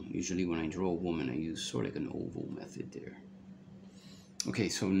oval. Usually when I draw a woman, I use sort of like an oval method there. Okay,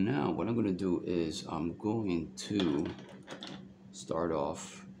 so now what I'm going to do is I'm going to start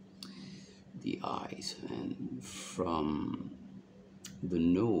off the eyes, and from the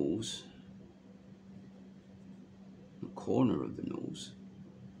nose, the corner of the nose,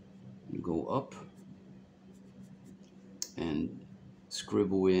 you go up and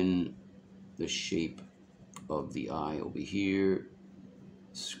scribble in the shape of the eye over here,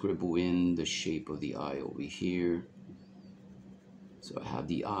 scribble in the shape of the eye over here. So I have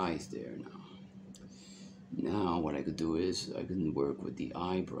the eyes there now. Now what I could do is I can work with the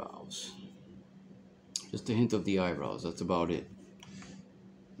eyebrows. Just a hint of the eyebrows, that's about it.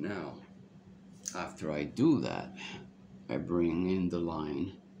 Now, after I do that, I bring in the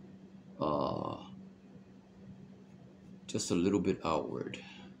line just a little bit outward.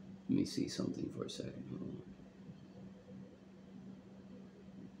 Let me see something for a second. Hold on.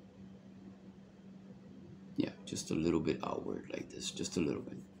 Yeah, just a little bit outward like this, just a little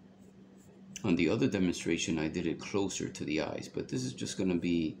bit. On the other demonstration, I did it closer to the eyes, but this is just going to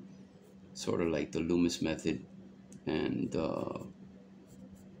be sort of like the Loomis method. And okay,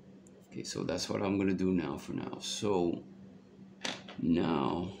 so that's what I'm going to do now for now. So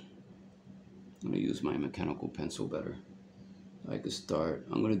now I'm going to use my mechanical pencil better. I could start.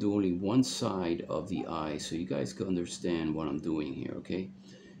 I'm going to do only one side of the eye so you guys can understand what I'm doing here, okay?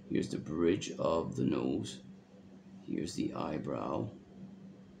 Here's the bridge of the nose. Here's the eyebrow,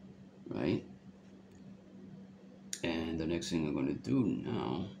 right? And the next thing I'm going to do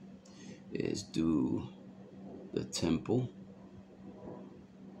now is do the temple,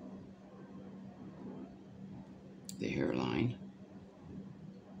 the hairline,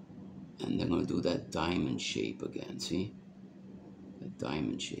 and then I'm going to do that diamond shape again, see? That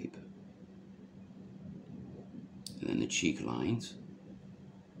diamond shape. And then the cheek lines.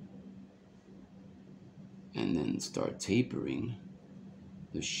 And then start tapering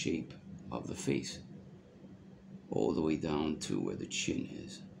the shape of the face all the way down to where the chin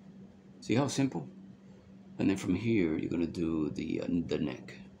is. See how simple? And then from here, you're going to do the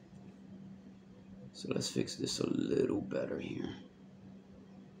neck. So let's fix this a little better here.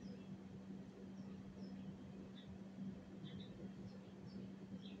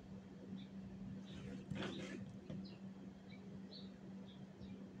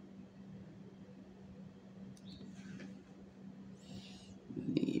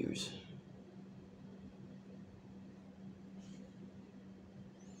 And the ears.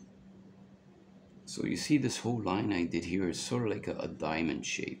 So you see this whole line I did here is sort of like a diamond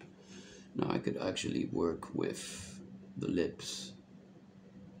shape. Now I could actually work with the lips.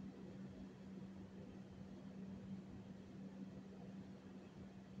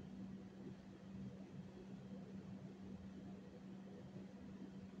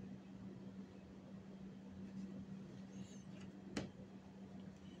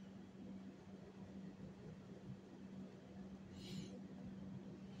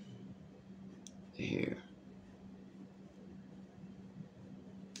 The hair.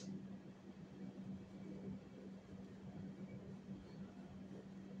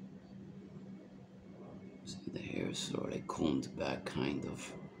 See, the hair is sort of like combed back, kind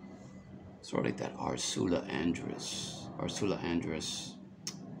of. Sort of like that Ursula Andress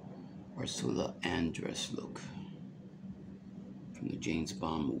look from the James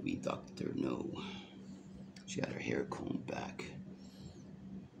Bond movie Dr. No. She had her hair combed back.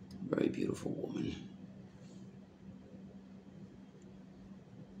 Very beautiful woman.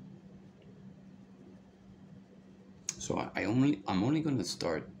 So I'm only gonna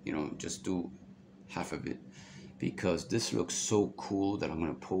start, just do half of it because this looks so cool that I'm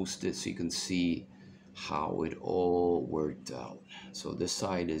gonna post it so you can see how it all worked out. So this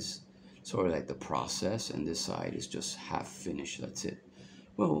side is sort of like the process, and this side is just half finished. That's it.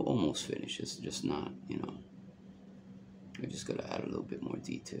 Well, almost finished. It's just not, I just gotta add a little bit more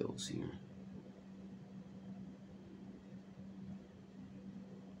details here.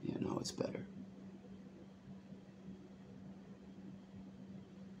 Yeah, now it's better.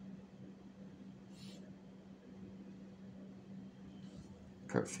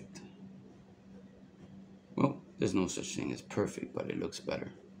 Perfect. Well, there's no such thing as perfect, but it looks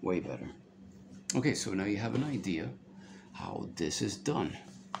better. Way better. Okay, so now you have an idea how this is done,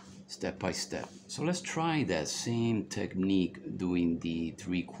 step by step. So let's try that same technique doing the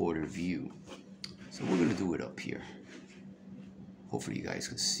 3/4 view. So we're gonna do it up here. Hopefully you guys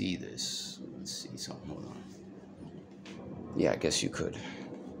can see this. Let's see something, hold on. Yeah, I guess you could.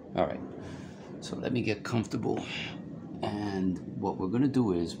 All right, so let me get comfortable. And what we're gonna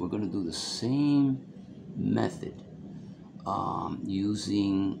do is we're gonna do the same method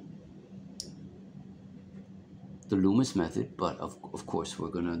using the Loomis method, but of course we're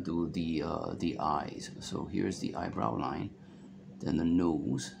gonna do the eyes. So here's the eyebrow line, then the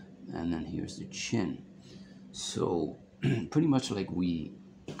nose, and then here's the chin. So pretty much like we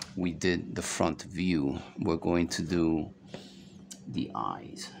did the front view, we're going to do the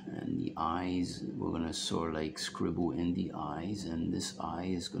eyes, and the eyes we're gonna sort of like scribble in the eyes, and this eye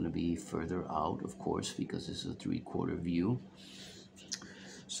is gonna be further out, of course, because this is a 3/4 view.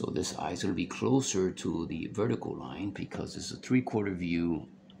 So this eye is going to be closer to the vertical line because it's a 3/4 view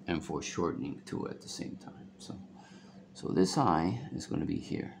and foreshortening too at the same time. So this eye is going to be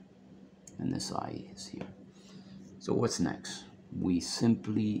here and this eye is here. So what's next? We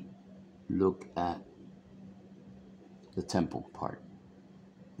simply look at the temple part,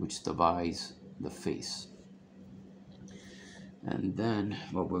 which divides the face. And then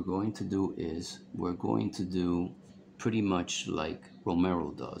what we're going to do is we're going to do pretty much like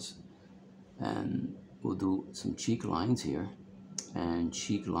Romero does. And we'll do some cheek lines here and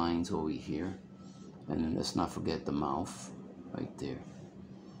cheek lines over here. And then let's not forget the mouth right there.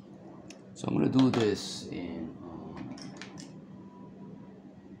 So I'm going to do this in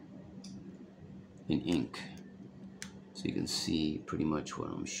ink so you can see pretty much what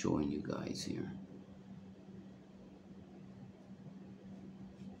I'm showing you guys here.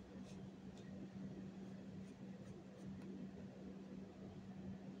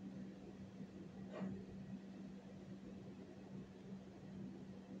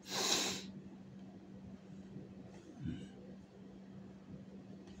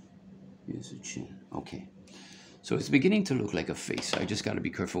 Here's the chin. Okay. So it's beginning to look like a face. I just got to be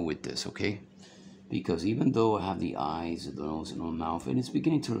careful with this, okay? Because even though I have the eyes, the nose, and the mouth, and it's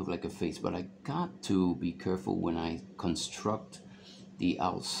beginning to look like a face, but I got to be careful when I construct the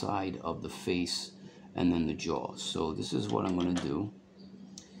outside of the face and then the jaws. So this is what I'm going to do.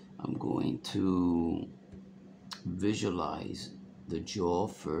 I'm going to visualize the jaw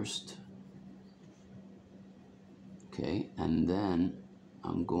first, okay, and then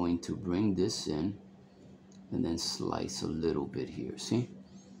I'm going to bring this in and then slice a little bit here, see?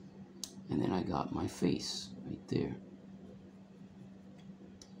 And then I got my face right there.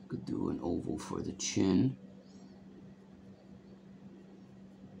 Could do an oval for the chin.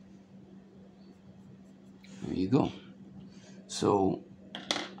 There you go. So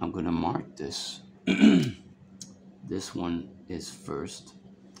I'm gonna mark this. This one is first,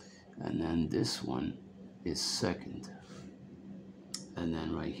 and then this one is second. And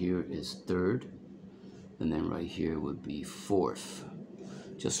then right here is third, and then right here would be fourth.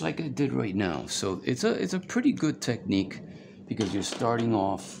 Just like I did right now. So it's a pretty good technique because you're starting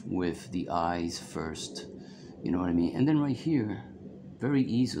off with the eyes first, you know what I mean? And then right here, very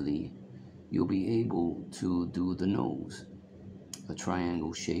easily, you'll be able to do the nose, a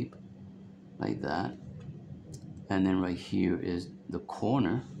triangle shape like that. And then right here is the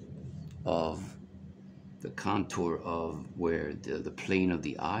corner of the contour of where the plane of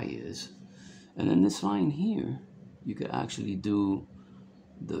the eye is. And then this line here, you could actually do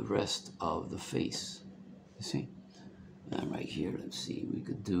the rest of the face, you see? And right here, let's see, we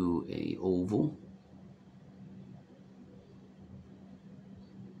could do a oval.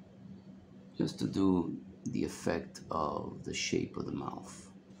 Just to do the effect of the shape of the mouth.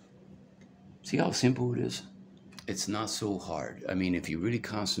 See how simple it is? It's not so hard. I mean, if you really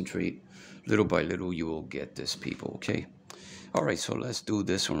concentrate little by little, you will get this, people, okay? All right, so let's do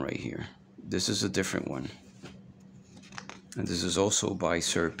this one right here. This is a different one. And this is also by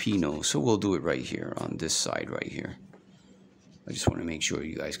Sir Pino, so we'll do it right here on this side right here. I just want to make sure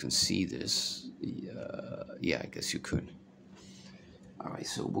you guys can see this. Yeah, I guess you could. All right,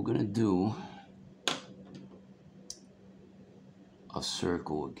 so we're gonna do a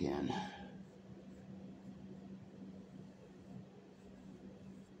circle again.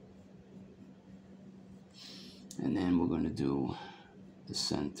 And then we're gonna do the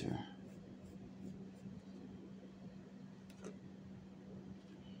center.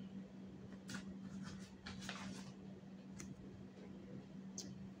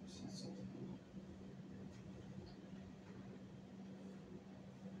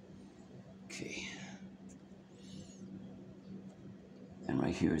 Okay. And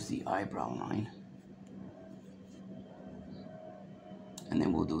right here is the eyebrow line. And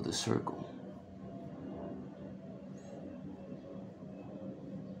then we'll do the circle.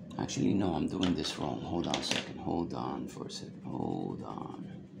 Actually, no, I'm doing this wrong. Hold on a second. Hold on for a second. Hold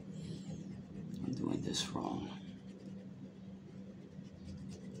on. I'm doing this wrong.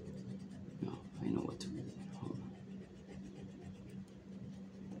 No, I know what to do. Hold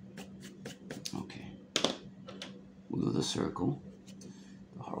on. Okay. We'll do the circle,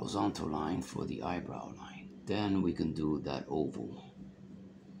 the horizontal line for the eyebrow line. Then we can do that oval.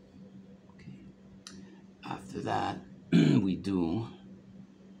 Okay. After that, we do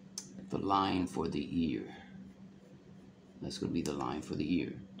the line for the ear. That's going to be the line for the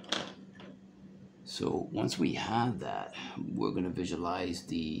ear. So once we have that, we're going to visualize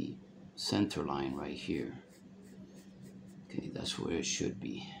the center line right here. Okay, that's where it should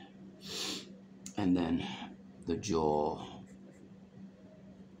be. And then the jaw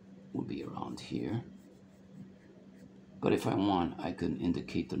will be around here. But if I want, I can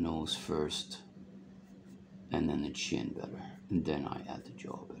indicate the nose first and then the chin better. And then I add the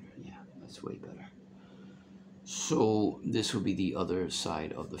jaw better. Yeah, that's way better. So this will be the other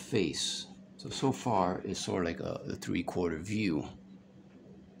side of the face. So far it's sort of like a 3/4 view.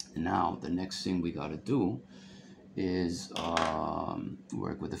 And now the next thing we got to do is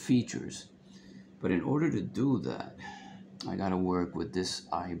work with the features. But in order to do that, I gotta work with this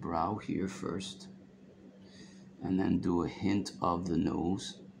eyebrow here first, and then do a hint of the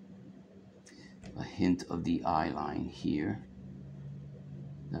nose, a hint of the eye line here.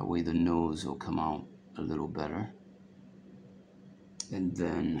 That way the nose will come out a little better. And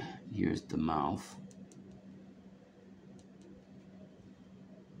then here's the mouth.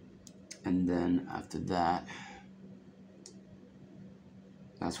 And then after that,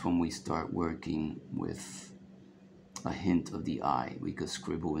 that's when we start working with a hint of the eye. We could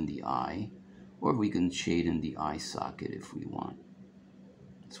scribble in the eye, or we can shade in the eye socket if we want.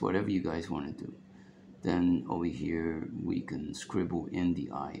 It's whatever you guys want to do. Then over here, we can scribble in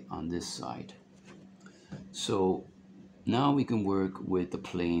the eye on this side. So now we can work with the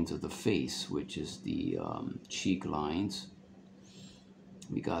planes of the face, which is the cheek lines.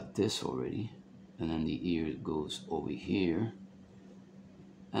 We got this already. And then the ear goes over here.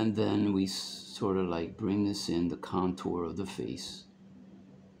 And then we sort of like bring this in the contour of the face.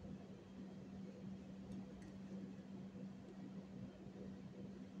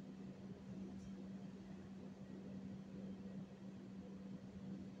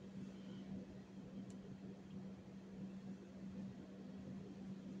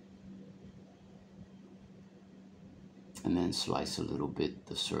 And then slice a little bit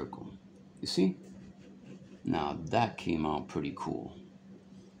the circle. You see? Now that came out pretty cool.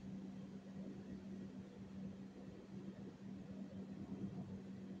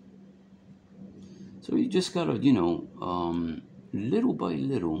 So you just gotta, little by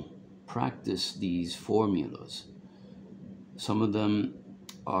little, practice these formulas. Some of them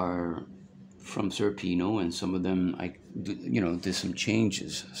are from Serpino, and some of them I, did some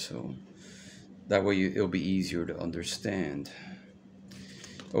changes. So that way it'll be easier to understand.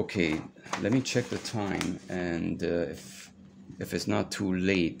 Okay, let me check the time, and if it's not too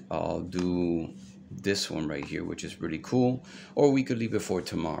late, I'll do this one right here, which is really cool. Or we could leave it for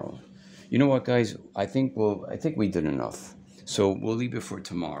tomorrow. You know what, guys? I think we did enough. So we'll leave it for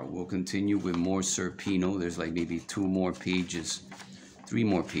tomorrow. We'll continue with more Serpino. There's like maybe 3 more pages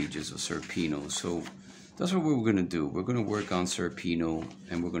of Serpino. So that's what we're gonna do. We're gonna work on Serpino,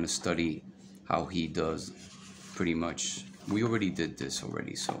 and we're gonna study how he does pretty much. We already did this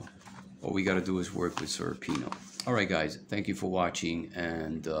already, so all we gotta do is work with Serpino. All right, guys, thank you for watching,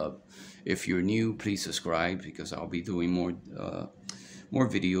 and if you're new, please subscribe, because I'll be doing more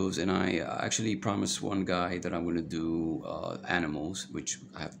videos. And I actually promised one guy that I'm going to do animals, which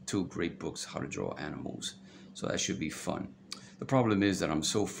I have 2 great books, how to draw animals. So that should be fun. The problem is that I'm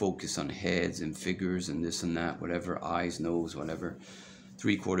so focused on heads and figures and this and that, whatever, eyes, nose, whatever,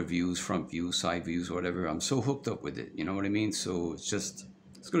 3/4 views, front views, side views, whatever. I'm so hooked up with it, you know what I mean? So it's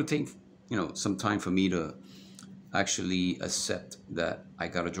going to take, some time for me to actually accept that I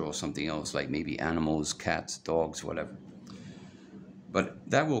got to draw something else, like maybe animals, cats, dogs, whatever. But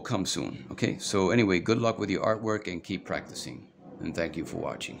that will come soon, okay? So anyway, good luck with your artwork, and keep practicing. And thank you for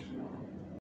watching.